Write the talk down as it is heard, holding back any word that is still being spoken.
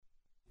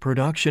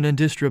Production and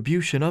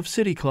distribution of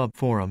City Club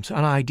forums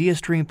on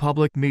IdeaStream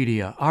Public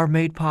Media are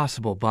made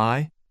possible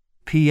by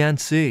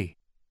PNC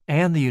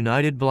and the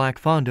United Black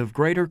Fund of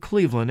Greater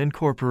Cleveland,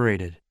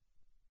 Incorporated.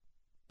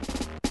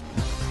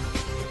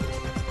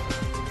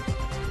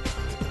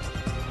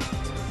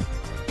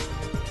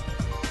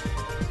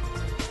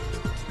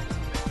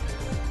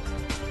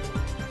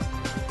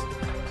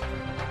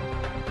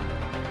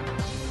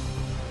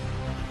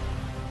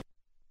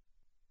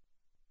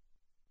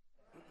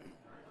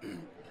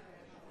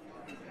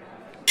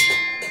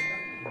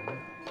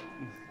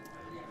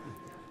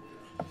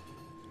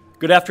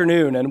 Good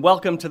afternoon, and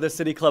welcome to the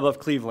City Club of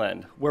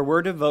Cleveland, where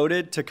we're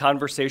devoted to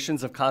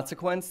conversations of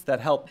consequence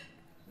that help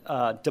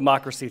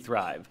democracy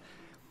thrive.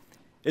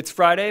 It's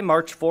Friday,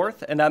 March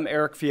 4th, and I'm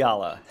Eric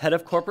Fiala, Head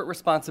of Corporate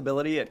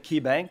Responsibility at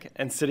KeyBank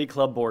and City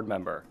Club Board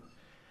Member.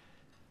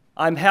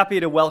 I'm happy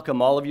to welcome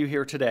all of you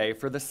here today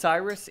for the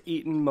Cyrus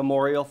Eaton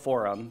Memorial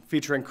Forum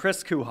featuring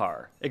Chris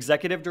Kuhar,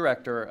 Executive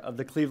Director of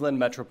the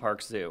Cleveland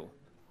Metroparks Zoo.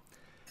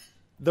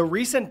 The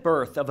recent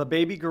birth of a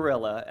baby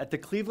gorilla at the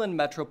Cleveland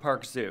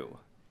Metroparks Zoo,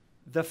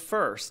 the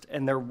first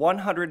in their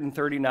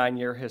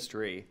 139-year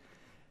history,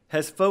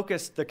 has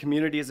focused the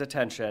community's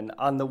attention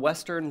on the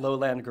western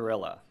lowland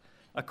gorilla,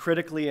 a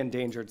critically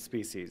endangered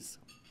species.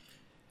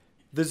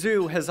 The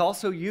zoo has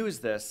also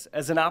used this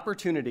as an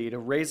opportunity to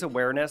raise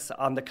awareness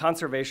on the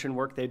conservation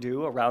work they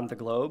do around the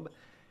globe,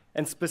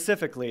 and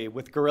specifically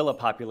with gorilla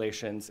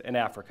populations in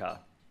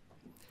Africa.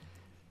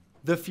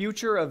 The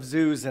future of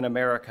zoos in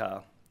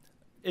America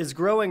is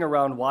growing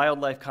around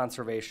wildlife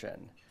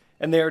conservation,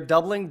 and they are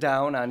doubling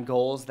down on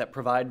goals that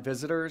provide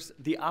visitors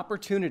the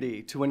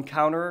opportunity to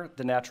encounter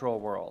the natural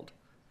world.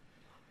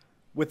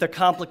 With a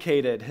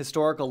complicated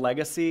historical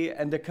legacy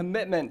and a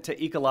commitment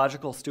to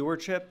ecological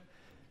stewardship,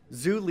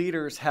 zoo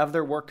leaders have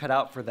their work cut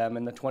out for them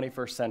in the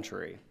 21st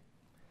century.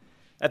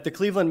 At the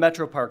Cleveland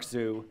Metroparks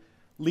Zoo,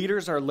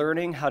 leaders are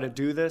learning how to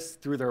do this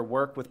through their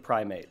work with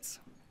primates.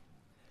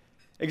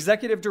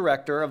 Executive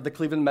Director of the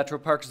Cleveland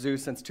Metroparks Zoo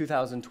since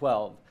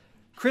 2012,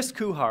 Chris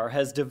Kuhar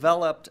has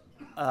developed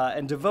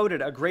and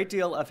devoted a great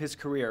deal of his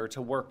career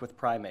to work with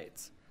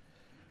primates.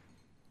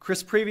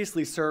 Chris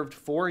previously served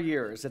 4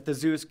 years at the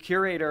zoo's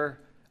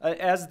curator,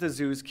 as the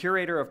zoo's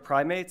curator of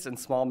primates and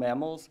small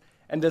mammals,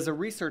 and as a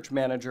research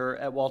manager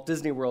at Walt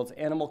Disney World's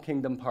Animal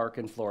Kingdom Park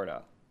in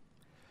Florida.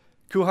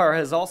 Kuhar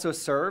has also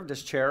served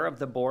as chair of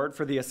the board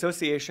for the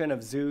Association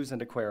of Zoos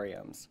and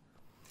Aquariums.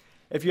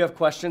 If you have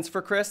questions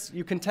for Chris,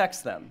 you can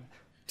text them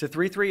to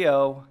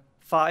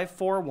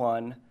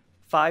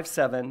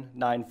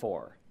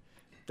 330-541-5794.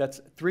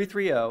 That's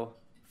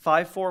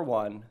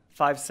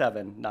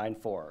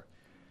 330-541-5794.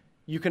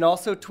 You can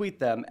also tweet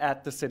them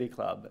at the City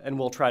Club, and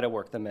we'll try to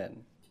work them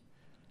in.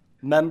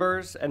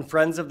 Members and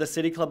friends of the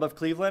City Club of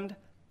Cleveland,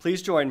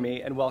 please join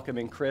me in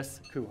welcoming Chris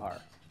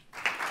Kuhar.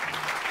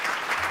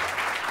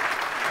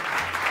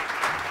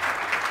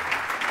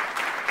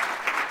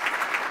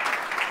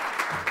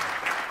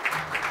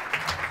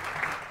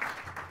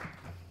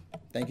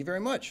 Thank you very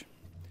much.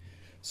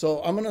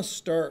 So I'm going to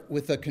start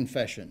with a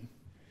confession.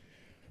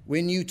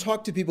 When you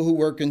talk to people who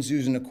work in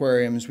zoos and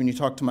aquariums, when you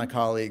talk to my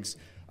colleagues,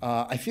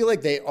 I feel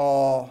like they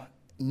all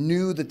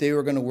knew that they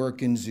were going to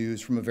work in zoos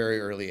from a very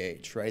early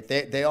age, right?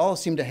 They all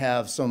seem to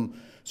have some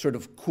sort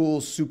of cool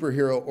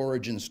superhero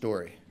origin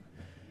story.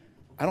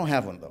 I don't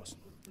have one of those.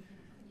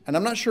 And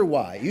I'm not sure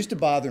why. It used to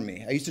bother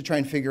me. I used to try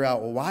and figure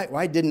out, well,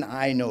 why didn't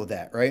I know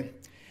that, right?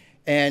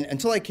 And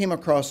until I came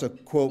across a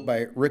quote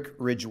by Rick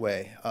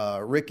Ridgway.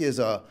 Rick is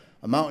a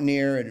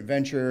mountaineer, an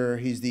adventurer.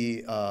 He's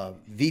the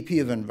VP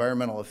of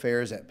Environmental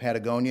Affairs at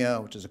Patagonia,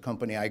 which is a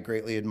company I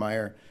greatly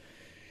admire.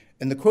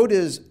 And the quote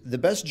is, "The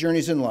best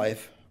journeys in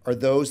life are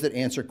those that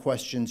answer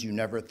questions you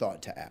never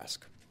thought to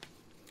ask."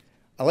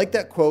 I like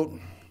that quote,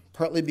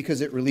 partly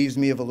because it relieves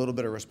me of a little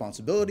bit of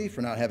responsibility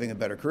for not having a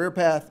better career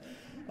path,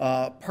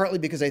 partly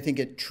because I think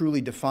it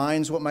truly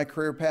defines what my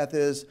career path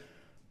is,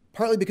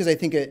 partly because I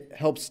think it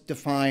helps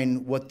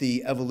define what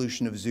the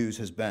evolution of zoos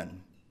has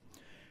been.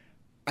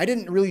 I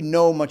didn't really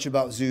know much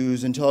about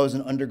zoos until I was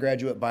an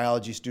undergraduate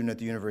biology student at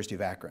the University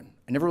of Akron.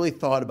 I never really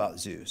thought about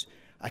zoos.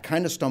 I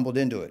kind of stumbled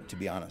into it, to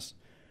be honest.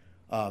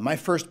 My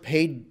first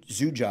paid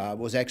zoo job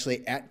was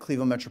actually at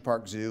Cleveland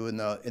Metroparks Zoo in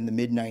the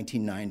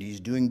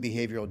mid-1990s doing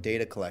behavioral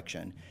data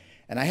collection.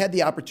 And I had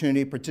the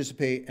opportunity to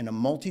participate in a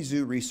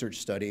multi-zoo research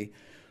study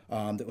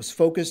that was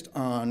focused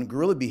on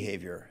gorilla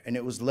behavior, and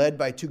it was led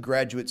by 2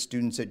 graduate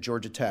students at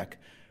Georgia Tech,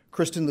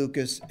 Kristen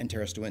Lucas and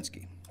Tara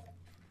Stawinski.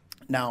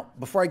 Now,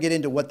 before I get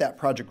into what that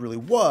project really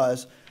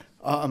was,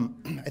 I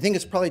think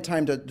it's probably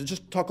time to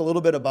just talk a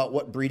little bit about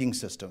what breeding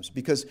systems,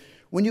 because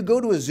when you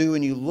go to a zoo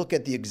and you look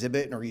at the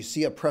exhibit or you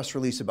see a press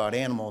release about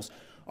animals,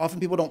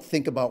 often people don't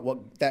think about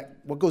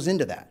what goes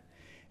into that.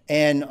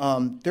 And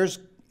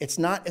it's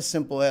not as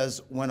simple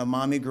as when a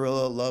mommy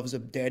gorilla loves a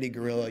daddy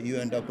gorilla, you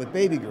end up with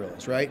baby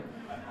gorillas, right?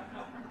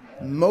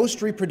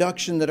 Most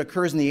reproduction that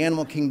occurs in the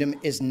animal kingdom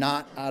is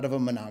not out of a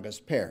monogamous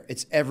pair.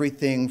 It's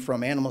everything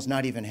from animals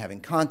not even having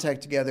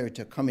contact together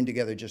to coming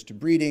together just to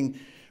breeding.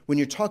 When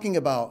you're talking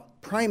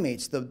about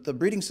primates, the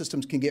breeding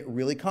systems can get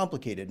really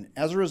complicated. And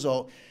as a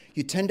result,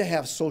 you tend to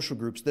have social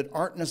groups that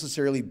aren't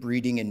necessarily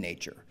breeding in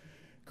nature.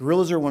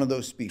 Gorillas are one of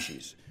those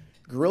species.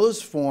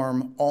 Gorillas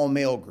form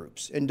all-male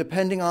groups, and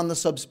depending on the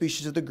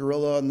subspecies of the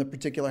gorilla and the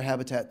particular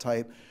habitat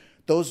type,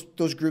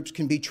 those groups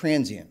can be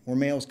transient, where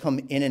males come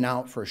in and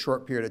out for a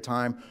short period of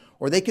time,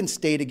 or they can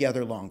stay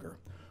together longer.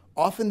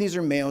 Often these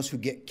are males who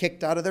get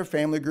kicked out of their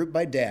family group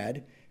by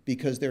dad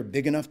because they're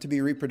big enough to be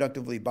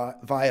reproductively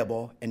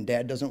viable and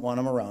dad doesn't want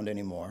them around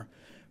anymore,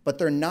 but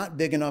they're not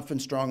big enough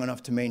and strong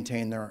enough to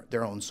maintain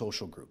their own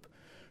social group.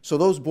 So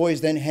those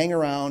boys then hang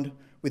around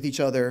with each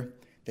other.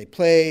 They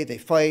play, they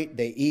fight,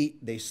 they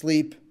eat, they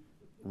sleep,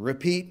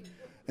 repeat,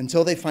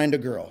 until they find a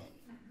girl.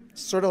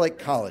 It's sort of like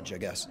college, I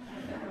guess.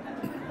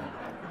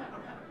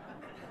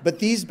 But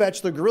these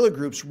bachelor gorilla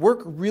groups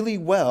work really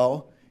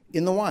well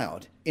in the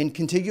wild, in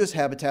contiguous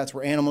habitats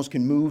where animals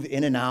can move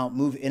in and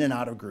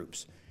out of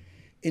groups.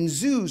 In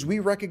zoos, we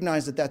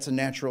recognize that that's a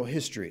natural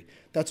history.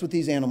 That's what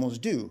these animals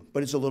do,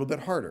 but it's a little bit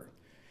harder.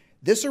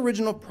 This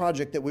original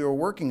project that we were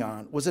working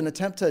on was an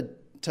attempt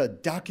to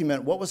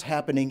document what was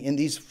happening in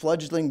these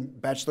fledgling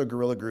bachelor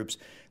gorilla groups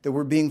that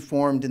were being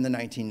formed in the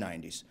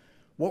 1990s.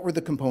 What were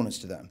the components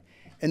to them?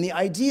 And the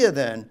idea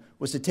then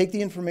was to take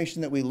the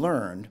information that we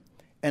learned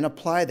and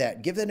apply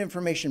that, give that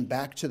information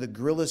back to the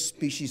Gorilla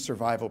Species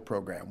Survival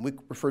Program. We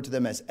refer to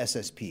them as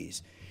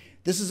SSPs.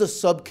 This is a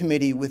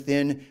subcommittee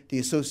within the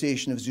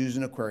Association of Zoos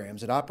and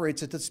Aquariums. It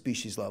operates at the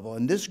species level,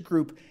 and this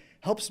group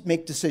helps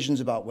make decisions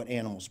about what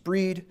animals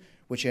breed,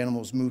 which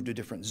animals move to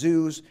different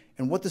zoos,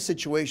 and what the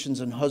situations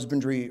and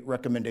husbandry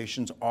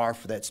recommendations are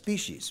for that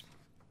species.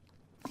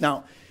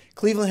 Now,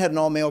 Cleveland had an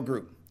all-male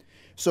group.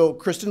 So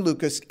Kristen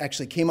Lucas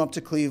actually came up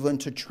to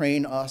Cleveland to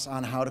train us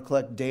on how to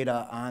collect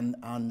data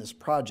on this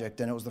project,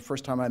 and it was the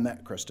first time I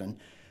met Kristen.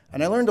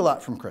 And I learned a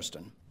lot from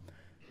Kristen.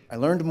 I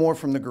learned more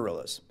from the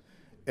gorillas.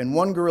 And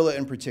one gorilla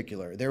in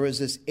particular, there was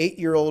this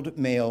 8-year-old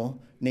male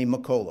named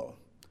Makolo.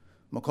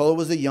 Makolo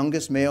was the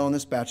youngest male in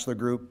this bachelor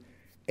group,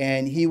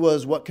 and he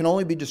was what can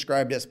only be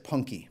described as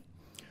punky.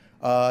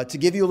 To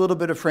give you a little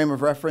bit of frame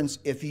of reference,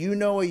 if you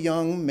know a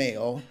young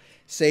male,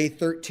 say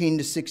 13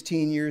 to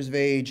 16 years of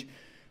age,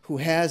 who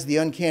has the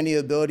uncanny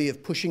ability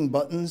of pushing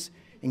buttons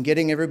and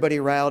getting everybody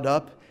riled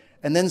up,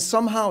 and then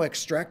somehow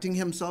extracting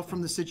himself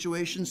from the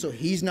situation so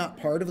he's not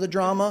part of the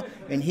drama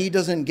and he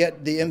doesn't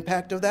get the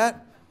impact of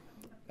that.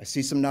 I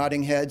see some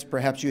nodding heads.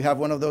 Perhaps you have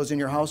one of those in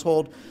your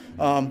household.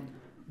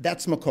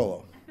 That's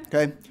Makolo,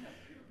 okay?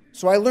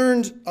 So I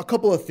learned a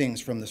couple of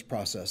things from this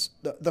process.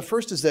 The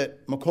first is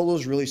that Makolo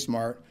is really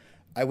smart.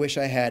 I wish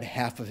I had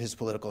half of his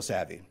political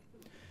savvy.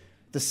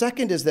 The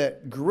second is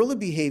that gorilla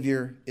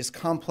behavior is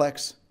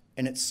complex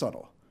and it's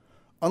subtle.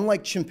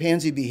 Unlike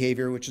chimpanzee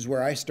behavior, which is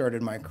where I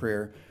started my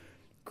career,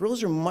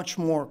 gorillas are much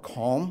more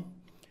calm.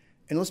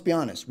 And let's be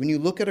honest, when you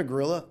look at a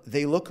gorilla,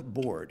 they look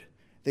bored.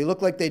 They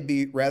look like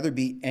they'd rather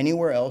be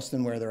anywhere else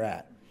than where they're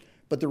at.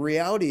 But the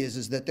reality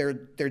is that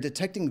they're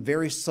detecting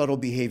very subtle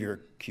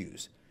behavior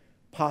cues.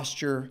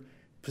 Posture,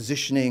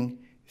 positioning,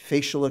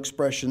 facial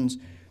expressions.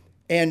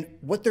 And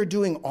what they're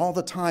doing all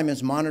the time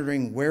is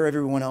monitoring where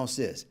everyone else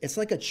is. It's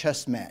like a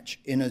chess match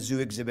in a zoo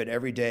exhibit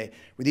every day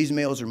where these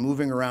males are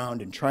moving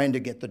around and trying to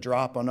get the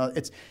drop on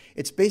others.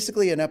 It's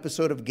basically an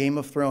episode of Game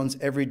of Thrones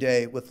every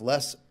day with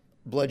less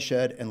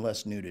bloodshed and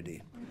less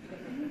nudity.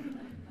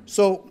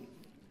 So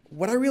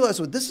what I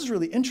realized was this is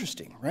really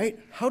interesting, right?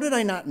 How did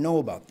I not know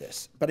about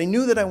this? But I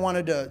knew that I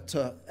wanted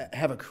to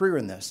have a career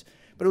in this.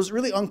 But it was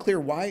really unclear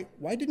why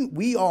didn't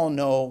we all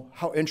know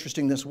how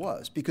interesting this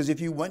was? Because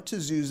if you went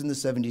to zoos in the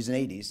 70s and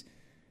 80s,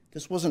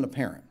 this wasn't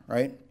apparent,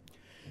 right?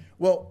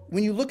 Well,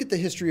 when you look at the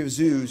history of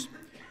zoos,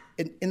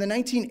 in the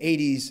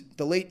 1980s,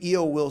 the late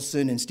E.O.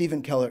 Wilson and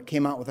Stephen Keller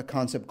came out with a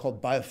concept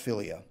called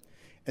biophilia.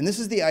 And this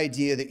is the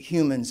idea that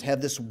humans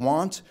have this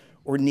want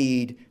or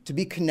need to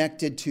be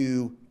connected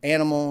to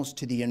animals,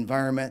 to the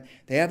environment.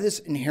 They have this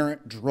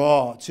inherent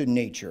draw to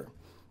nature.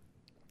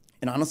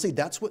 And honestly,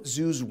 that's what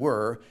zoos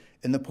were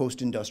in the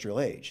post-industrial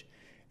age.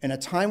 In a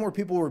time where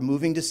people were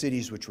moving to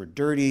cities which were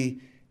dirty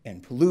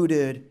and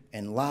polluted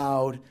and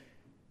loud,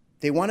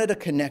 they wanted a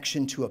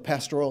connection to a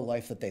pastoral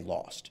life that they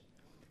lost.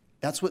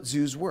 That's what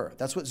zoos were.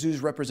 That's what zoos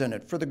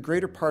represented for the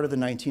greater part of the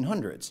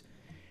 1900s.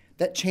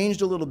 That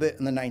changed a little bit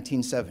in the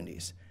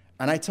 1970s.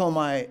 And I tell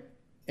my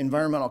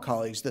environmental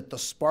colleagues that the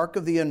spark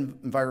of the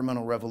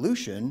environmental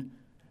revolution,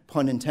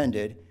 pun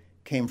intended,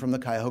 came from the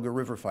Cuyahoga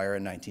River fire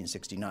in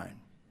 1969.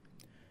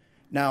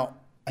 Now,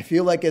 I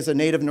feel like as a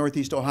native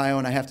Northeast Ohio,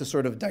 and I have to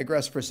sort of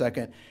digress for a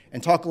second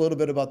and talk a little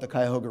bit about the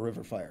Cuyahoga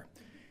River fire,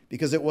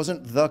 because it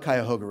wasn't the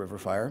Cuyahoga River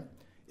fire,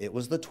 it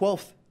was the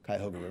 12th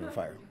Cuyahoga River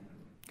fire,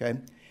 okay?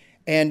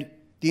 And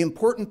the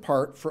important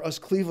part for us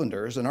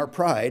Clevelanders and our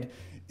pride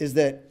is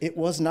that it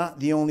was not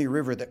the only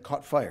river that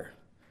caught fire.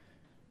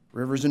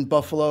 Rivers in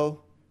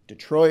Buffalo,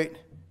 Detroit,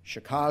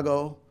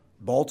 Chicago,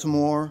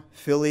 Baltimore,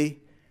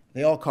 Philly,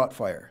 they all caught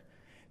fire.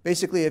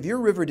 Basically, if your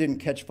river didn't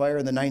catch fire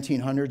in the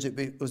 1900s,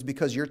 it was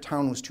because your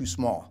town was too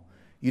small.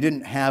 You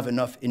didn't have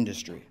enough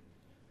industry.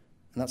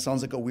 and that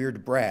sounds like a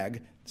weird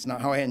brag. It's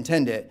not how I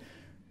intend it.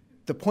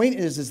 The point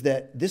is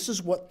that this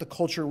is what the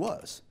culture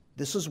was.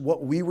 This is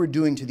what we were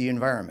doing to the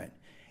environment.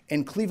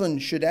 And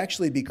Cleveland should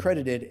actually be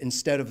credited,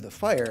 instead of the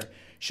fire,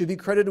 should be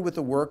credited with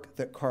the work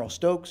that Carl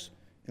Stokes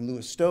and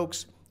Louis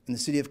Stokes and the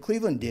city of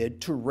Cleveland did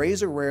to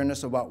raise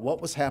awareness about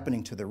what was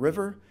happening to the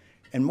river,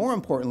 and more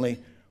importantly,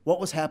 what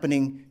was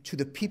happening to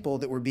the people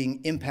that were being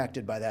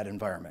impacted by that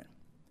environment.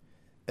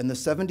 In the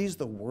 70s,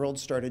 the world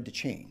started to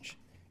change,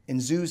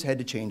 and zoos had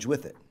to change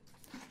with it.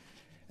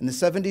 In the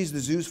 70s, the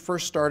zoos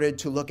first started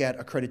to look at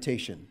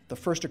accreditation. The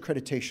first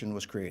accreditation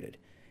was created.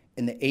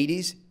 In the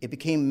 80s, it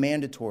became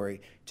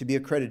mandatory to be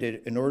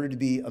accredited in order to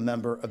be a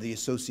member of the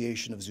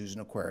Association of Zoos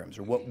and Aquariums,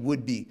 or what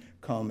would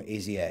become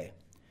AZA.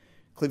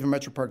 Cleveland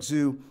Metroparks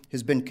Zoo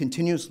has been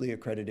continuously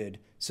accredited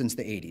since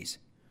the 80s.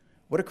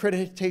 What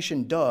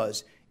accreditation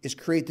does is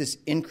create this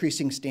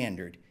increasing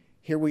standard.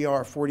 Here we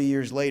are 40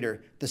 years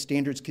later, the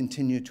standards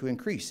continue to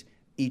increase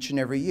each and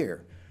every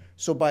year.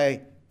 So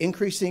by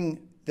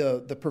increasing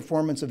the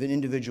performance of an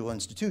individual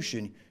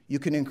institution, you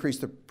can increase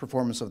the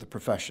performance of the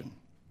profession.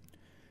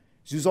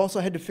 Zoos also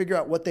had to figure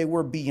out what they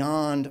were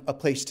beyond a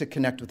place to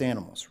connect with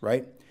animals,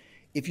 right?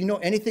 If you know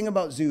anything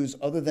about zoos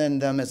other than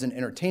them as an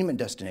entertainment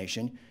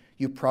destination,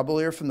 you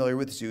probably are familiar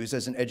with zoos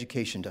as an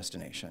education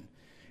destination.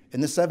 In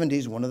the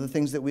 70s, one of the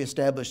things that we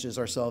established is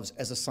ourselves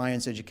as a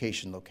science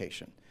education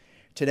location.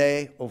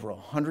 Today, over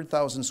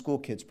 100,000 school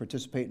kids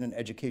participate in an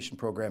education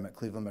program at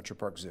Cleveland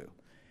Metroparks Zoo.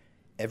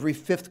 Every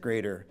fifth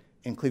grader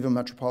in Cleveland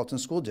Metropolitan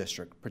School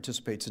District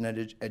participates in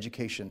an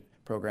education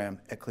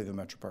program at Cleveland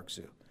Metroparks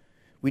Zoo.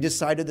 We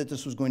decided that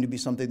this was going to be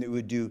something that we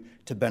would do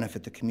to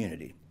benefit the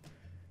community.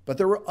 But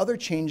there were other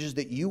changes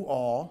that you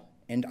all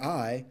and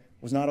I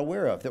was not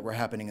aware of that were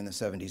happening in the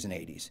 70s and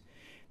 80s.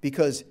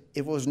 Because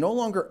it was no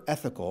longer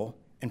ethical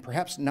and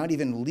perhaps not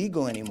even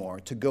legal anymore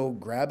to go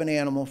grab an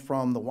animal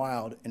from the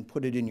wild and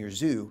put it in your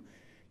zoo,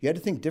 you had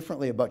to think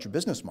differently about your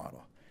business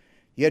model.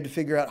 You had to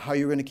figure out how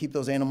you're going to keep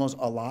those animals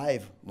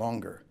alive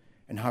longer,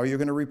 and how you're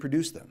going to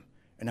reproduce them,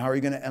 and how are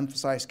you going to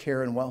emphasize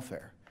care and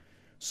welfare.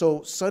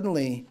 So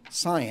suddenly,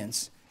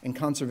 science and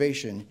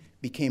conservation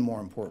became more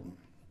important.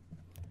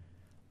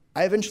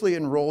 I eventually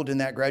enrolled in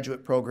that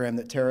graduate program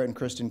that Tara and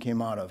Kristen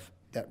came out of,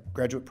 that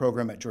graduate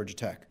program at Georgia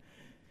Tech.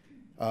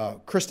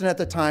 Kristen at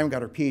the time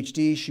got her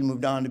PhD. She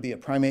moved on to be a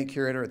primate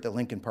curator at the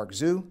Lincoln Park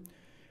Zoo.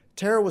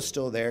 Tara was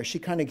still there. She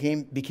kind of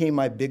became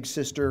my big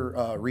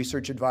sister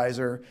research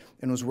advisor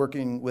and was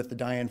working with the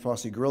Diane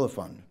Fossey Gorilla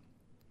Fund.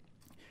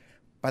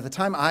 By the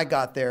time I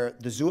got there,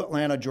 the Zoo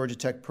Atlanta Georgia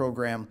Tech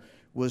program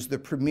was the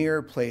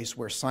premier place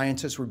where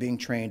scientists were being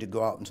trained to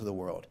go out into the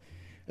world.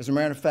 As a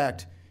matter of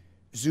fact,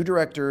 zoo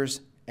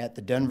directors at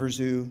the Denver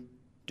Zoo,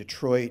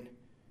 Detroit,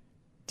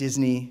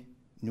 Disney,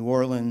 New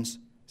Orleans,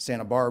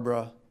 Santa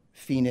Barbara,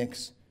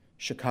 Phoenix,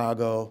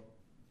 Chicago,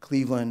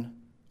 Cleveland,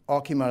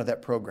 all came out of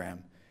that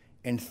program.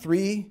 And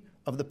 3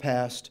 of the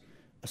past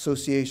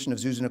Association of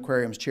Zoos and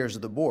Aquariums chairs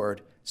of the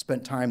board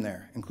spent time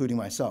there, including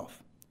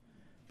myself.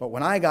 But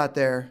when I got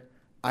there,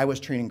 I was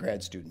training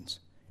grad students.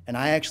 And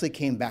I actually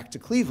came back to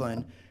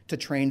Cleveland to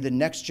train the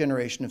next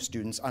generation of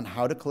students on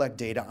how to collect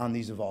data on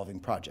these evolving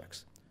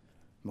projects.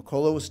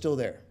 Makola was still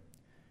there,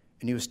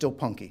 and he was still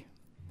punky.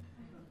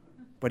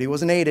 But he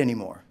wasn't 8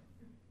 anymore.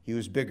 He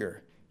was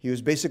bigger. He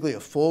was basically a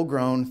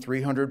full-grown,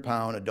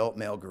 300-pound adult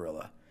male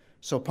gorilla.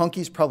 So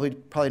punky's probably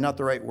not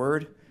the right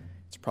word.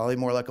 It's probably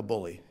more like a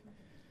bully,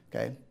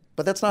 okay?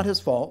 But that's not his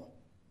fault.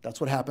 That's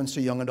what happens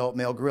to young adult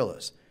male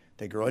gorillas.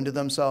 They grow into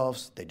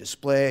themselves, they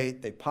display,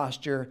 they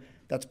posture.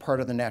 That's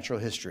part of the natural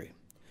history.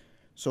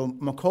 So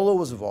Makola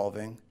was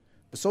evolving,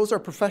 but so is our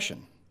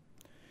profession.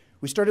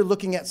 We started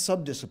looking at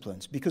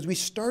subdisciplines because we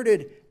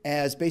started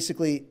as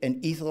basically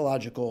an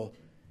ecological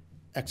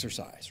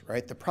exercise,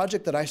 right? The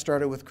project that I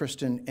started with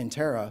Kristen and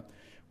Tara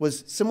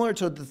was similar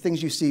to the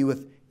things you see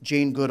with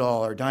Jane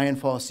Goodall or Diane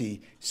Fossey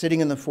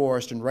sitting in the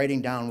forest and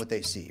writing down what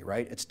they see,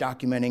 right? It's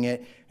documenting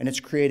it and it's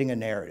creating a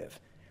narrative.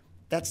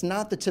 That's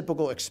not the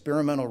typical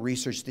experimental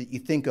research that you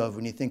think of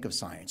when you think of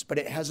science, but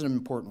it has an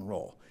important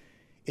role.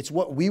 It's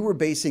what we were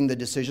basing the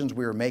decisions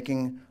we were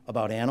making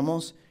about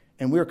animals,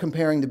 and we were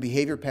comparing the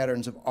behavior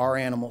patterns of our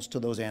animals to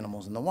those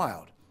animals in the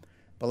wild.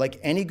 But like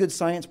any good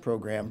science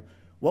program,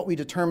 what we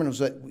determined was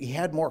that we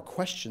had more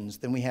questions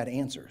than we had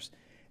answers.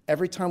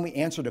 Every time we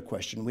answered a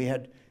question, we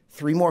had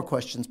 3 more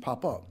questions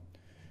pop up.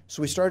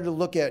 So we started to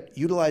look at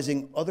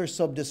utilizing other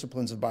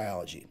subdisciplines of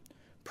biology.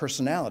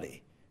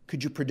 Personality.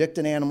 Could you predict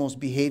an animal's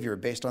behavior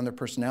based on their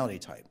personality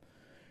type?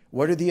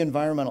 What are the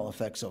environmental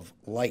effects of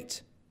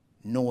light,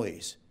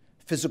 noise,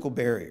 physical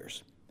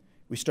barriers?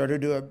 We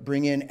started to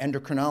bring in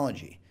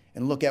endocrinology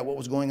and look at what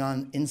was going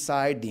on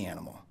inside the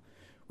animal.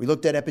 We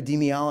looked at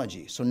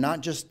epidemiology, so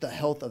not just the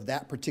health of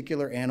that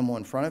particular animal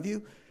in front of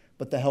you,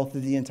 but the health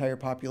of the entire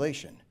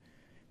population.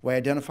 We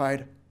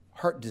identified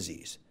heart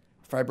disease.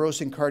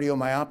 Fibrosing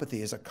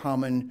cardiomyopathy is a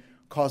common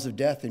cause of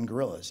death in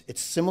gorillas.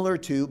 It's similar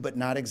to, but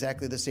not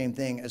exactly the same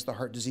thing as the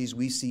heart disease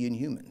we see in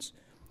humans.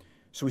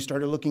 So we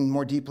started looking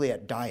more deeply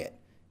at diet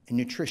and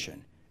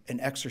nutrition and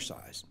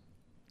exercise.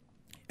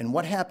 And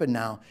what happened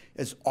now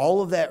is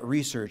all of that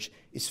research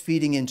is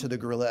feeding into the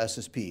gorilla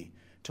SSP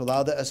to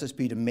allow the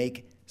SSP to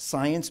make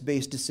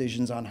science-based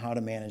decisions on how to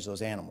manage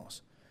those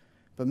animals.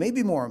 But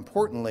maybe more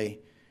importantly,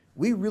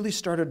 we really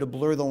started to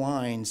blur the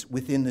lines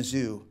within the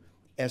zoo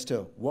as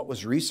to what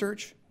was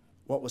research,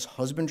 what was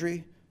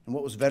husbandry, and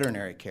what was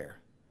veterinary care.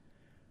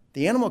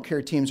 The animal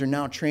care teams are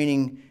now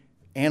training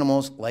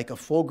animals like a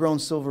full-grown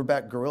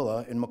silverback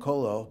gorilla in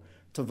Makolo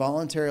to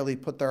voluntarily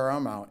put their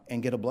arm out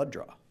and get a blood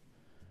draw.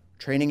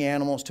 Training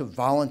animals to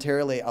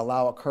voluntarily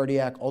allow a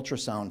cardiac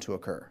ultrasound to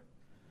occur,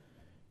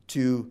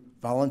 to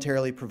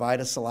voluntarily provide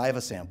a saliva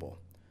sample,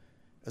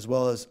 as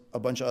well as a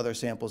bunch of other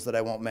samples that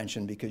I won't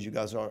mention because you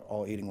guys are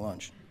all eating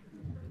lunch.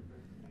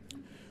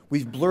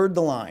 We've blurred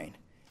the line,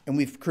 and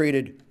we've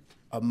created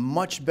a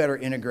much better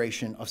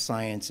integration of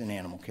science and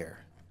animal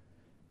care.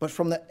 But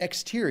from the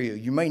exterior,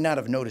 you might not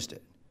have noticed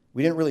it.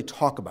 We didn't really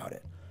talk about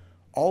it.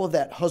 All of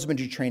that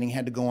husbandry training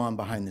had to go on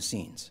behind the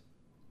scenes.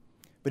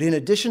 But in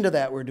addition to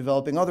that, we're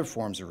developing other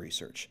forms of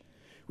research.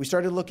 We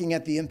started looking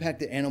at the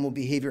impact that animal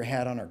behavior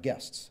had on our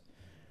guests.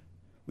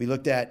 We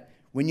looked at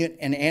when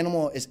an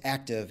animal is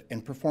active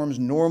and performs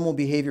normal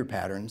behavior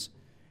patterns,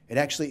 it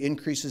actually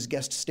increases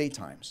guest stay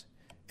times.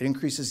 It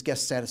increases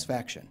guest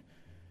satisfaction,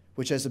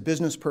 which as a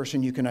business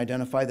person, you can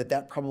identify that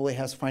that probably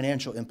has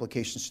financial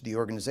implications to the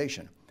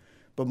organization.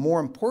 But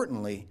more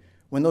importantly,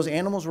 when those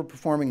animals were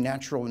performing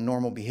natural and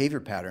normal behavior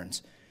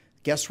patterns,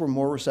 guests were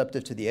more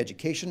receptive to the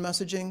education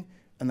messaging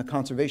and the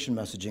conservation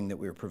messaging that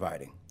we were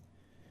providing.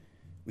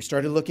 We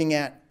started looking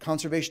at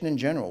conservation in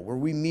general. Were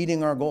we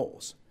meeting our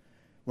goals?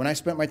 When I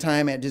spent my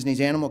time at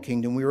Disney's Animal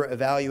Kingdom, we were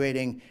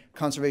evaluating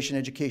conservation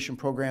education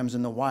programs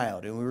in the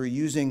wild, and we were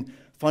using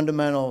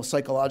fundamental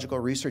psychological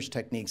research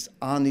techniques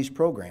on these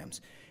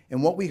programs.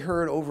 And what we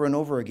heard over and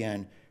over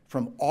again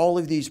from all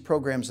of these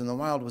programs in the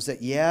wild was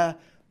that, yeah,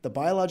 the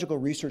biological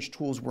research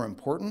tools were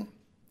important,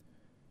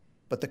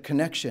 but the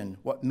connection,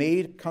 what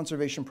made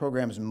conservation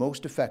programs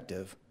most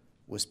effective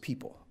was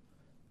people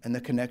and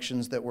the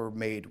connections that were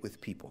made with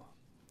people.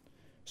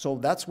 So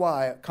that's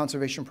why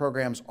conservation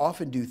programs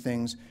often do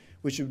things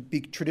which would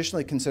be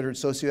traditionally considered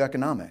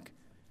socioeconomic.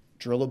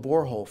 Drill a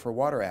borehole for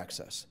water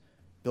access,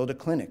 build a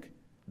clinic,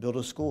 build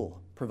a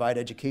school, provide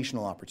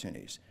educational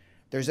opportunities.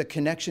 There's a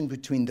connection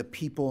between the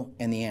people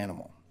and the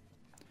animal.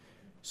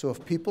 So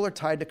if people are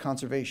tied to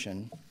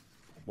conservation,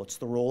 what's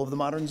the role of the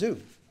modern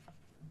zoo?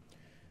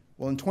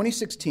 Well, in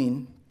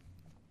 2016,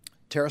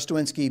 Tara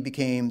Stawinski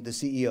became the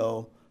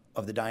CEO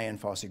of the Diane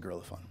Fossey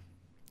Gorilla Fund.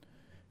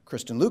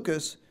 Kristen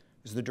Lucas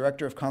is the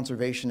Director of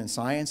Conservation and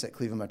Science at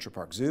Cleveland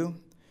Metroparks Zoo.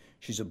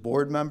 She's a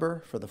board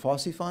member for the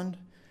Fossey Fund,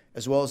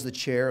 as well as the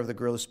chair of the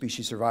Gorilla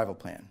Species Survival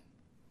Plan.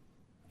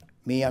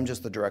 Me, I'm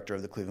just the director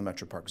of the Cleveland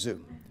Metroparks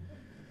Zoo.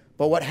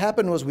 But what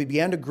happened was we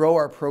began to grow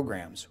our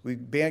programs. We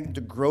began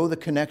to grow the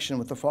connection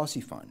with the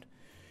Fossey Fund.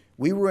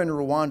 We were in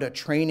Rwanda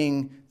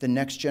training the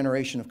next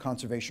generation of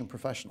conservation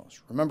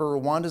professionals. Remember,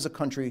 Rwanda is a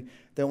country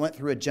that went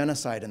through a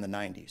genocide in the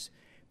 90s.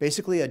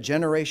 Basically, a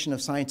generation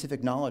of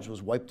scientific knowledge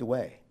was wiped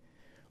away.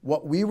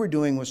 What we were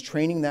doing was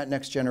training that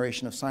next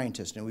generation of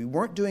scientists, and we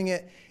weren't doing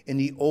it in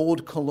the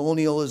old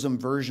colonialism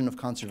version of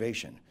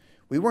conservation.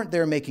 We weren't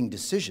there making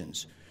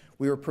decisions.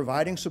 We were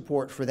providing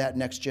support for that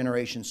next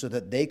generation so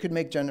that they could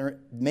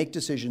make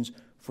decisions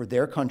for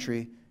their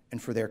country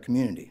and for their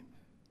community.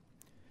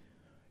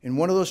 In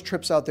one of those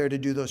trips out there to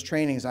do those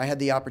trainings, I had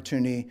the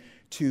opportunity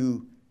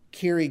to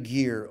carry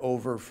gear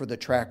over for the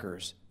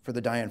trackers for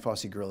the Diane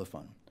Fossey Gorilla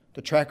Fund.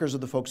 The trackers are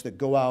the folks that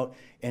go out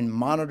and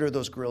monitor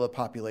those gorilla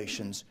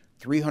populations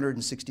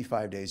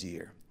 365 days a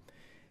year.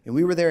 And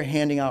we were there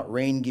handing out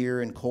rain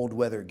gear and cold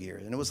weather gear.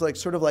 And it was like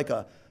sort of like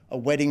a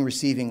wedding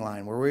receiving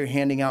line where we were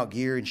handing out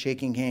gear and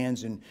shaking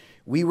hands, and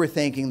we were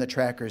thanking the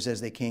trackers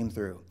as they came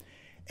through.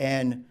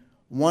 And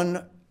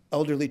one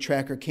elderly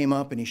tracker came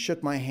up and he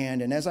shook my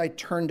hand, and as I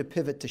turned to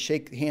pivot to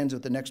shake hands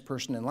with the next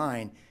person in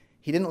line,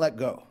 he didn't let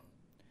go.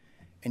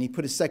 And he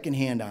put his second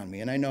hand on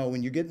me. And I know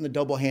when you're getting the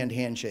double hand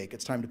handshake,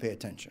 it's time to pay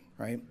attention,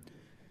 right?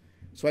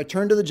 So I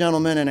turned to the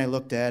gentleman and I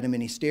looked at him,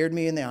 and he stared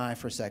me in the eye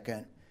for a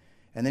second.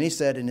 And then he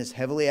said in his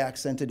heavily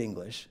accented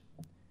English,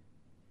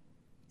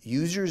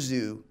 "Use your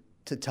zoo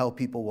to tell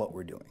people what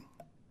we're doing.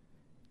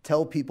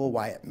 Tell people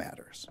why it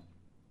matters."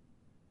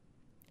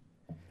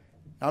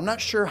 Now, I'm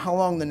not sure how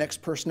long the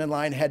next person in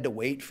line had to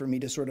wait for me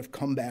to sort of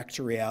come back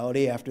to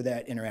reality after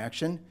that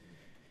interaction.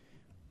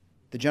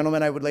 The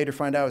gentleman, I would later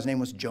find out, his name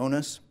was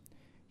Jonas.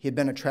 He had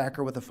been a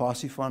tracker with the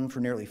Fossey Fund for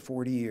nearly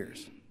 40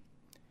 years.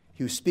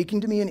 He was speaking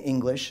to me in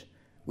English,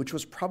 which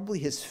was probably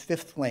his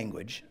fifth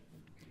language.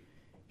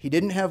 He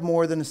didn't have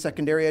more than a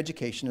secondary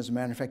education. As a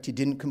matter of fact, he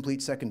didn't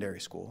complete secondary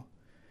school.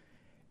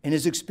 And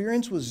his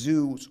experience with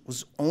zoos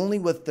was only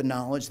with the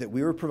knowledge that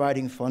we were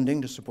providing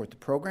funding to support the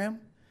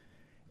program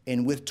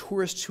and with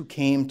tourists who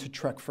came to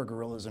trek for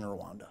gorillas in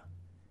Rwanda.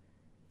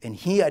 And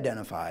he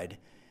identified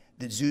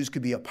that zoos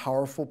could be a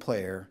powerful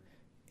player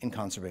in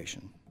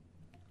conservation.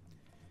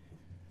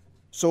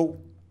 So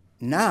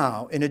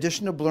now, in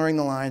addition to blurring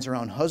the lines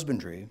around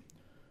husbandry,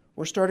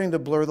 we're starting to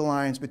blur the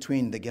lines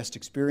between the guest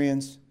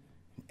experience,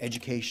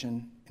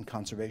 education, and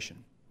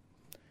conservation.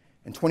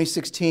 In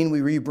 2016,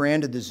 we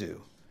rebranded the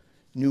zoo.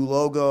 New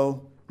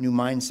logo, new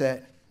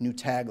mindset, new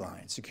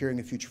tagline, securing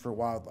a future for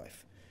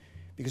wildlife.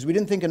 Because we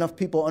didn't think enough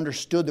people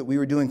understood that we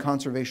were doing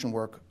conservation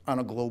work on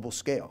a global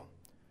scale.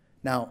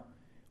 Now,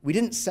 we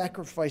didn't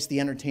sacrifice the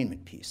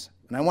entertainment piece,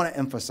 and I want to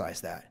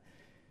emphasize that.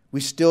 We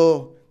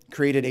still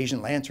created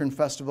Asian Lantern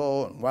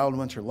Festival and Wild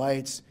Winter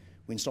Lights.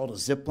 We installed a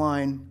zip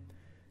line.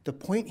 The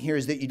point here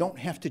is that you don't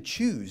have to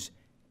choose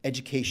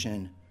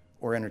education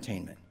or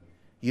entertainment.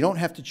 You don't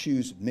have to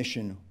choose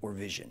mission or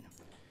vision.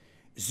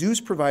 Zoos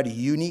provide a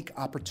unique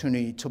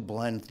opportunity to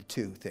blend the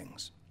two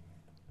things.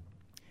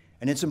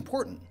 And it's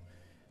important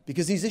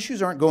because these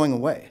issues aren't going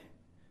away.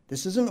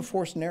 This isn't a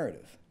forced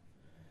narrative.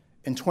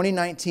 In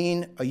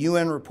 2019, a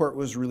UN report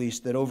was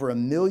released that over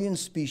 1 million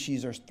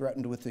species are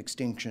threatened with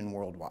extinction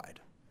worldwide.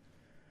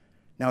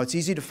 Now, it's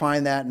easy to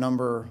find that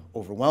number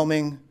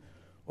overwhelming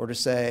or to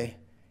say,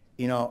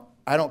 you know,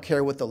 I don't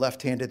care what the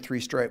left-handed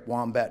three-striped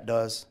wombat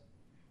does.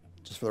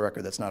 Just for the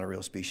record, that's not a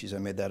real species. I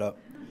made that up.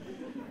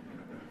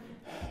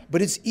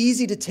 But it's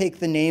easy to take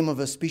the name of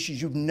a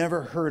species you've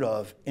never heard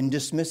of and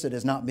dismiss it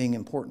as not being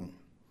important,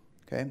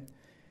 okay?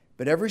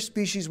 But every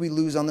species we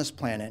lose on this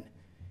planet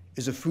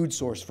is a food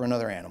source for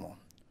another animal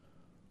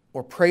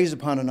or preys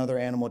upon another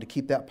animal to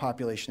keep that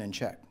population in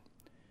check.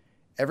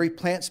 Every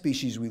plant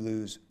species we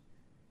lose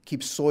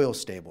keeps soil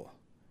stable,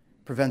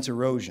 prevents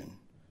erosion,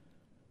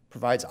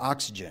 provides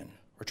oxygen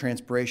or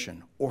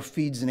transpiration, or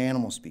feeds an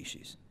animal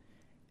species.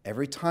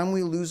 Every time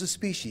we lose a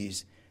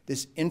species,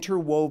 this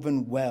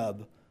interwoven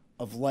web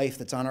of life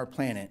that's on our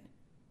planet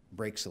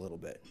breaks a little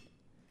bit.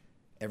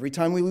 Every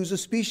time we lose a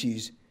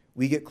species,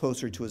 we get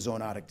closer to a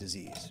zoonotic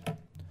disease.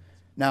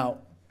 Now,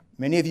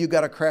 many of you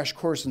got a crash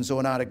course in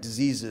zoonotic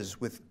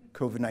diseases with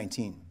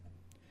COVID-19.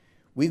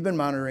 We've been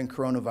monitoring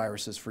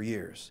coronaviruses for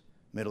years.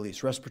 Middle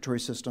East respiratory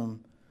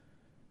system,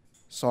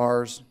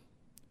 SARS.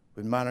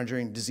 We've been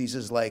monitoring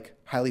diseases like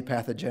highly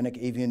pathogenic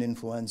avian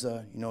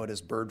influenza, you know it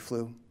as bird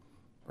flu,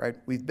 right?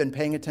 We've been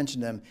paying attention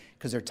to them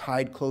because they're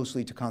tied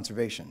closely to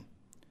conservation.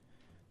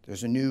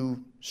 There's a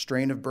new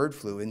strain of bird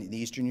flu in the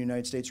eastern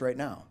United States right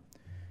now.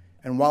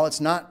 And while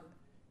it's not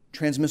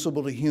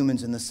transmissible to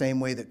humans in the same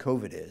way that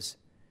COVID is,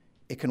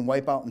 it can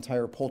wipe out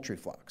entire poultry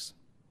flocks,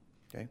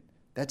 okay?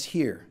 That's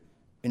here,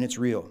 and it's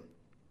real.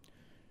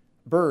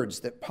 Birds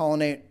that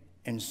pollinate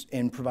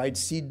and provide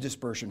seed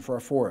dispersion for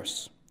our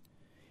forests.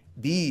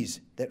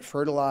 Bees that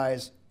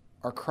fertilize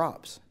our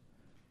crops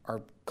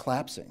are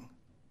collapsing,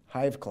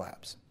 hive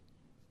collapse.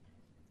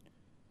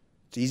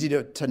 It's easy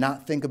to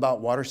not think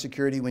about water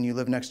security when you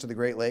live next to the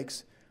Great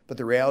Lakes, but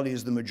the reality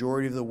is the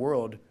majority of the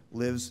world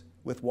lives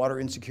with water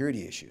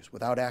insecurity issues,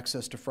 without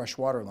access to fresh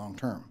water long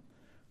term.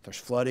 There's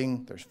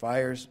flooding, there's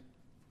fires.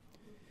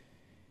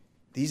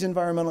 These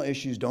environmental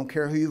issues don't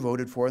care who you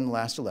voted for in the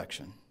last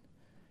election.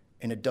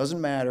 And it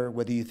doesn't matter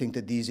whether you think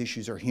that these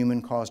issues are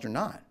human-caused or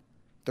not.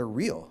 They're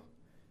real.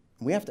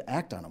 And we have to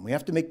act on them. We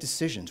have to make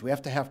decisions. We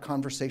have to have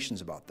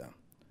conversations about them.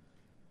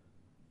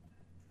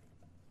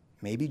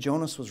 Maybe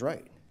Jonas was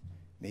right.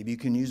 Maybe you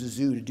can use a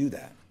zoo to do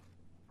that.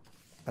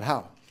 But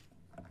how?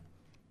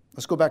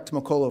 Let's go back to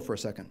Makolo for a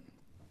second.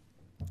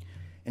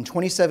 In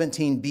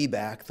 2017,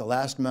 B-Back, the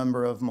last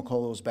member of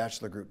Makolo's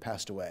bachelor group,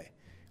 passed away,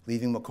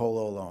 leaving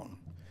Makolo alone.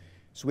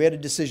 So we had a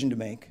decision to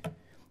make.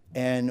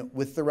 And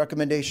with the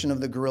recommendation of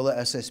the gorilla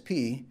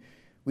SSP,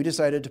 we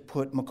decided to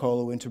put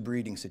Makolo into a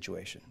breeding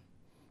situation.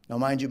 Now,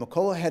 mind you,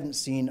 Makolo hadn't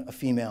seen a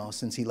female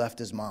since he left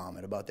his mom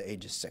at about the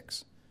age of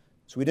 6.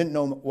 So we didn't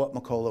know what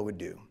Makolo would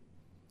do.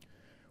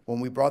 When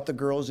we brought the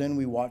girls in,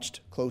 we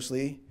watched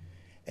closely,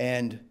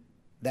 and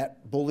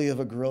that bully of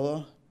a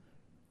gorilla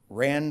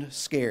ran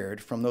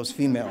scared from those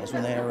females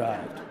when they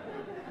arrived.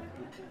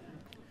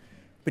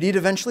 But he'd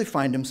eventually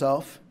find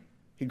himself,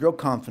 he'd grow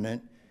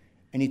confident,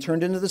 and he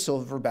turned into the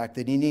silverback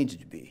that he needed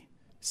to be.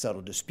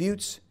 Settle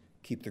disputes,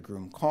 keep the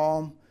groom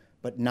calm,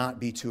 but not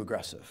be too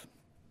aggressive.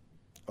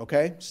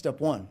 Okay, step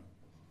 1.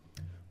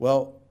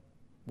 Well,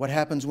 what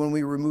happens when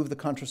we remove the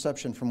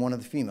contraception from one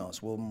of the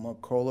females? Will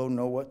Makolo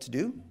know what to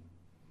do?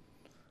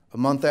 A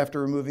month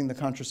after removing the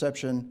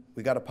contraception,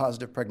 we got a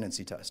positive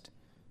pregnancy test.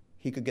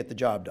 He could get the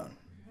job done.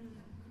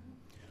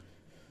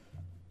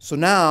 So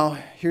now,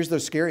 here's the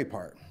scary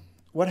part.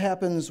 What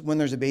happens when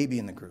there's a baby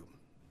in the group?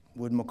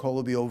 Would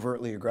Makolo be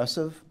overtly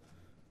aggressive?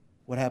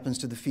 What happens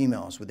to the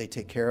females? Would they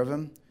take care of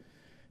him?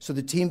 So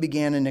the team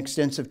began an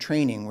extensive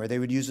training where they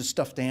would use a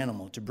stuffed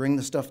animal to bring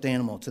the stuffed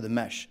animal to the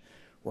mesh,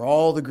 where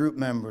all the group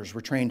members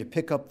were trained to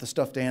pick up the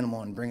stuffed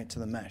animal and bring it to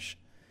the mesh,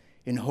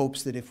 in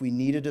hopes that if we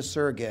needed a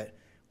surrogate,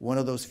 one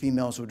of those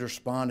females would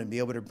respond and be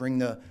able to bring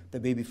the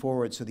baby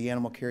forward so the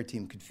animal care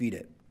team could feed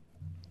it.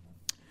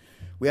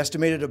 We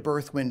estimated a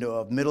birth window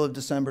of middle of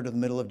December to the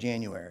middle of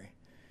January.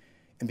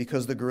 And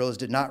because the gorillas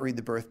did not read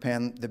the birth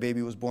plan, the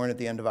baby was born at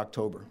the end of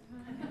October.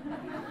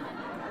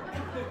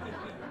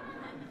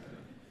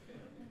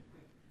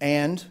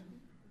 And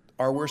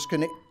our worst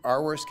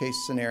case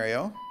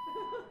scenario,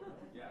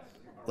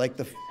 like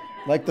the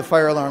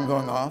fire alarm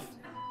going off.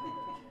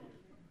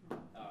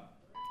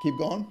 Keep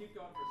going? Keep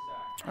going for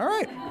a sec. All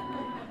right.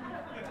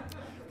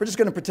 We're just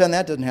going to pretend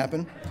that didn't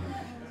happen.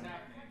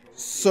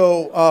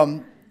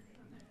 So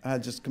I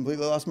just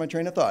completely lost my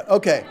train of thought.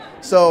 Okay,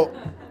 so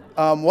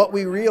what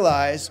we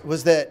realized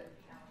was that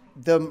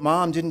the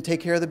mom didn't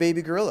take care of the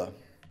baby gorilla.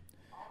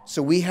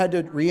 So we had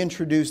to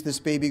reintroduce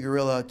this baby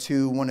gorilla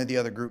to one of the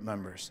other group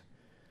members.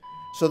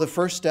 So the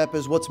first step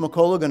is, what's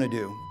Makolo going to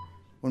do?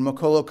 When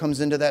Makolo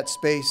comes into that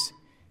space,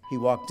 he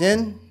walked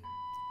in,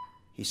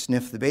 he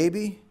sniffed the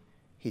baby,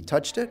 he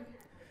touched it,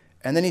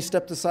 and then he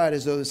stepped aside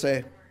as though to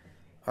say,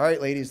 all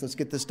right, ladies, let's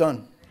get this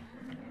done.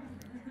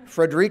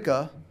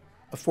 Frederica,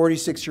 a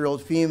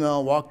 46-year-old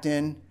female, walked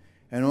in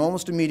and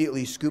almost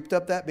immediately scooped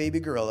up that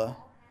baby gorilla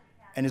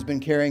and has been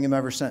carrying him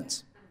ever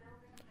since.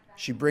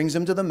 She brings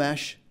him to the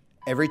mesh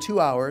every 2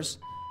 hours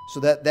so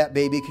that that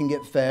baby can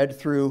get fed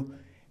through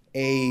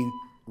a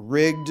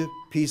rigged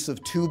piece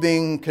of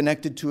tubing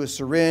connected to a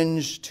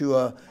syringe to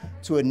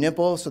a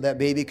nipple so that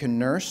baby can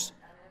nurse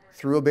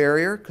through a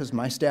barrier, because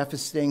my staff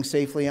is staying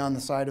safely on the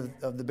side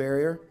of the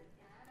barrier.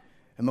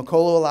 And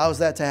Makolo allows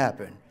that to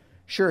happen.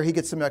 Sure, he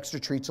gets some extra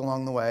treats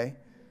along the way,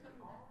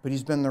 but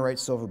he's been the right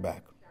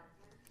silverback.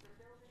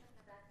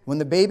 When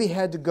the baby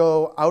had to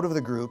go out of the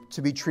group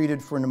to be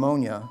treated for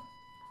pneumonia,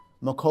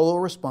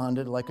 Makolo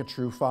responded like a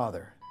true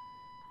father.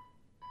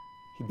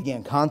 He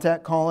began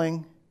contact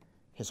calling.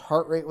 His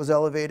heart rate was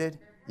elevated.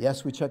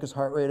 Yes, we check his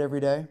heart rate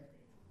every day.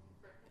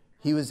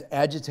 He was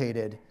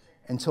agitated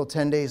until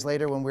 10 days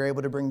later when we were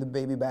able to bring the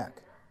baby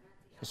back.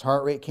 His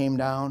heart rate came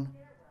down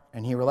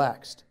and he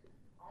relaxed.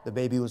 The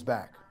baby was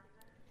back.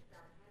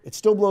 It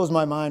still blows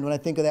my mind when I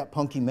think of that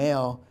punky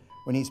male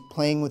when he's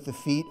playing with the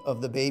feet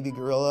of the baby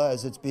gorilla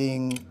as it's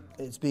being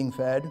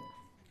fed.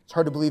 It's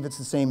hard to believe it's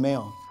the same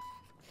male.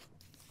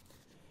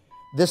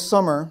 This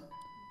summer,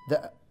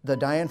 the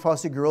Diane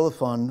Fossey Gorilla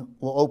Fund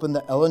will open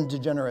the Ellen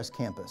DeGeneres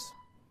campus.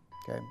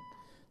 Okay?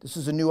 This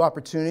is a new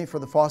opportunity for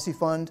the Fossey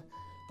Fund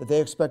that they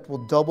expect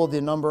will double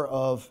the number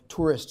of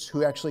tourists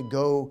who actually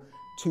go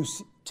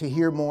to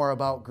hear more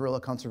about gorilla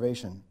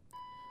conservation.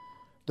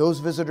 Those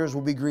visitors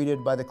will be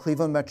greeted by the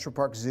Cleveland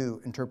Metroparks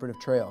Zoo Interpretive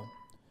Trail,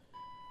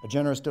 a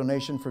generous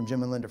donation from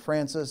Jim and Linda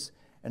Francis,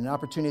 and an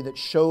opportunity that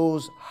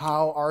shows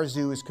how our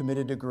zoo is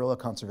committed to gorilla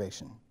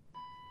conservation.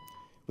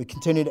 We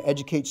continue to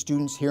educate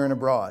students here and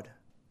abroad.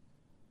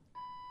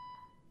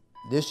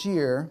 This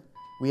year,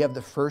 we have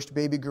the first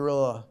baby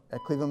gorilla at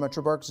Cleveland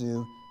Metroparks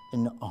Zoo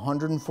in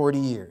 140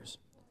 years.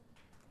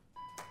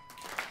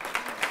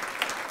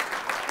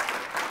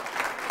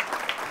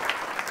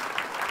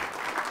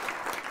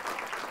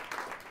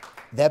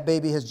 That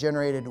baby has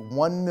generated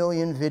 1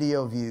 million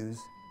video views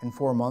in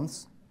 4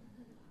 months.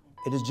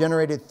 It has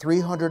generated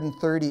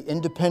 330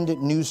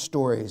 independent news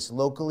stories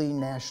locally,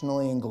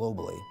 nationally, and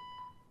globally.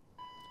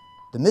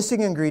 The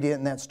missing ingredient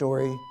in that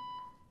story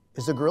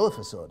is a gorilla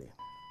facility.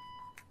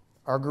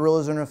 Our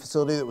gorillas are in a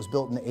facility that was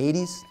built in the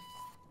 80s,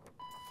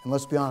 and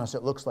let's be honest,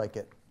 it looks like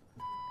it.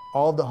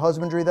 All of the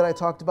husbandry that I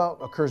talked about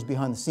occurs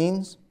behind the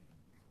scenes,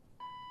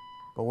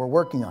 but we're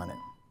working on it.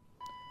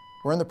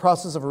 We're in the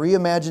process of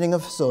reimagining a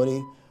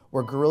facility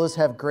where gorillas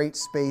have great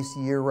space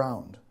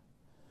year-round,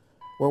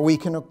 where we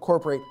can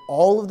incorporate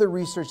all of the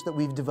research that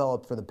we've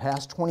developed for the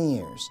past 20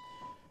 years,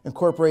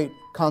 incorporate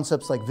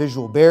concepts like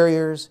visual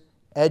barriers,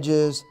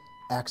 edges,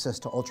 access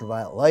to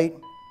ultraviolet light.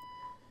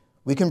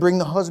 We can bring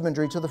the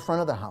husbandry to the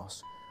front of the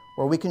house,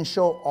 where we can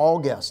show all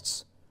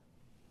guests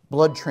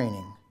blood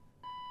training,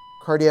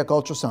 cardiac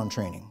ultrasound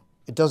training.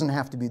 It doesn't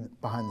have to be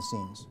behind the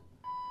scenes.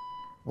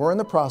 We're in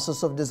the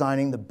process of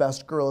designing the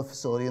best gorilla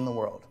facility in the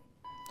world.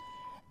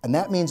 And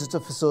that means it's a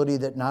facility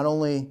that not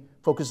only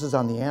focuses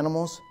on the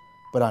animals,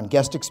 but on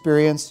guest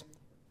experience,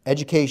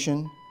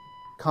 education,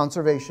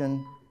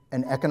 conservation,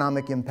 and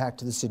economic impact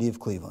to the city of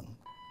Cleveland.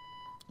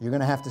 You're going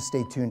to have to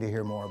stay tuned to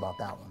hear more about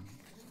that one.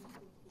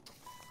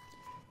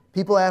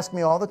 People ask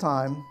me all the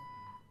time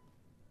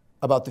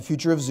about the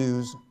future of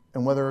zoos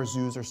and whether our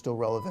zoos are still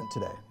relevant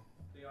today.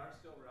 They are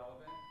still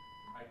relevant,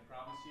 I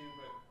promise you,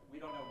 but we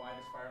don't know why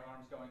this fire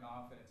alarm is going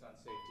off, and it's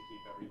unsafe to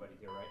keep everybody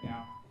here right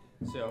now.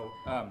 So,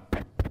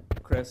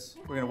 Chris,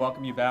 we're going to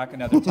welcome you back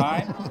another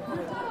time.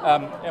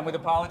 And with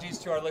apologies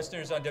to our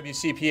listeners on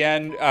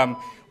WCPN,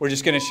 we're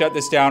just going to shut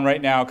this down right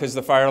now because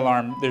the fire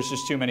alarm, there's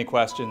just too many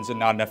questions and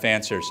not enough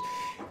answers.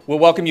 We'll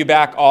welcome you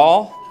back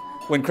all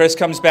when Chris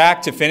comes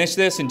back to finish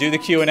this and do the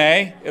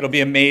Q&A. It'll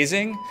be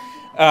amazing.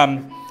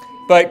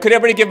 But could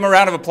everybody give him a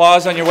round of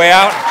applause on your way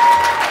out?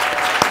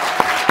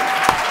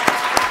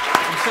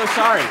 I'm so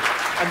sorry.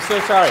 I'm so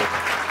sorry.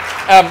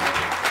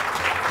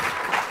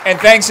 And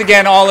thanks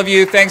again, all of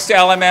you. Thanks to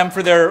LMM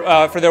for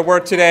their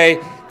work today.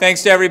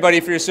 Thanks to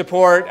everybody for your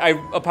support. I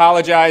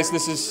apologize.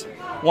 This is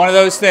one of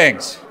those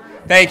things.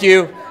 Thank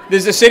you. This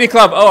is the City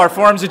Club. Oh, our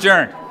forum's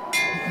adjourned.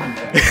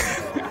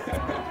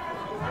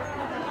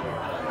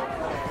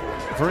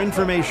 For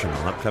information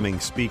on upcoming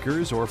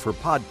speakers or for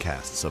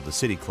podcasts of the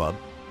City Club,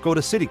 go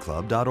to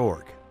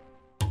cityclub.org.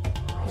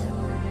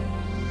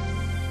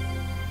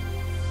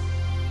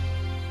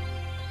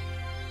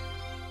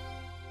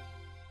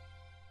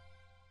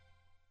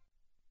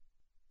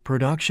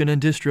 Production and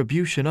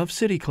distribution of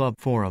City Club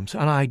forums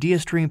on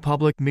IdeaStream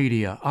Public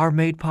Media are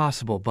made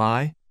possible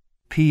by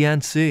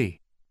PNC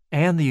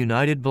and the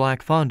United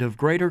Black Fund of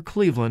Greater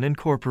Cleveland,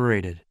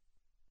 Incorporated.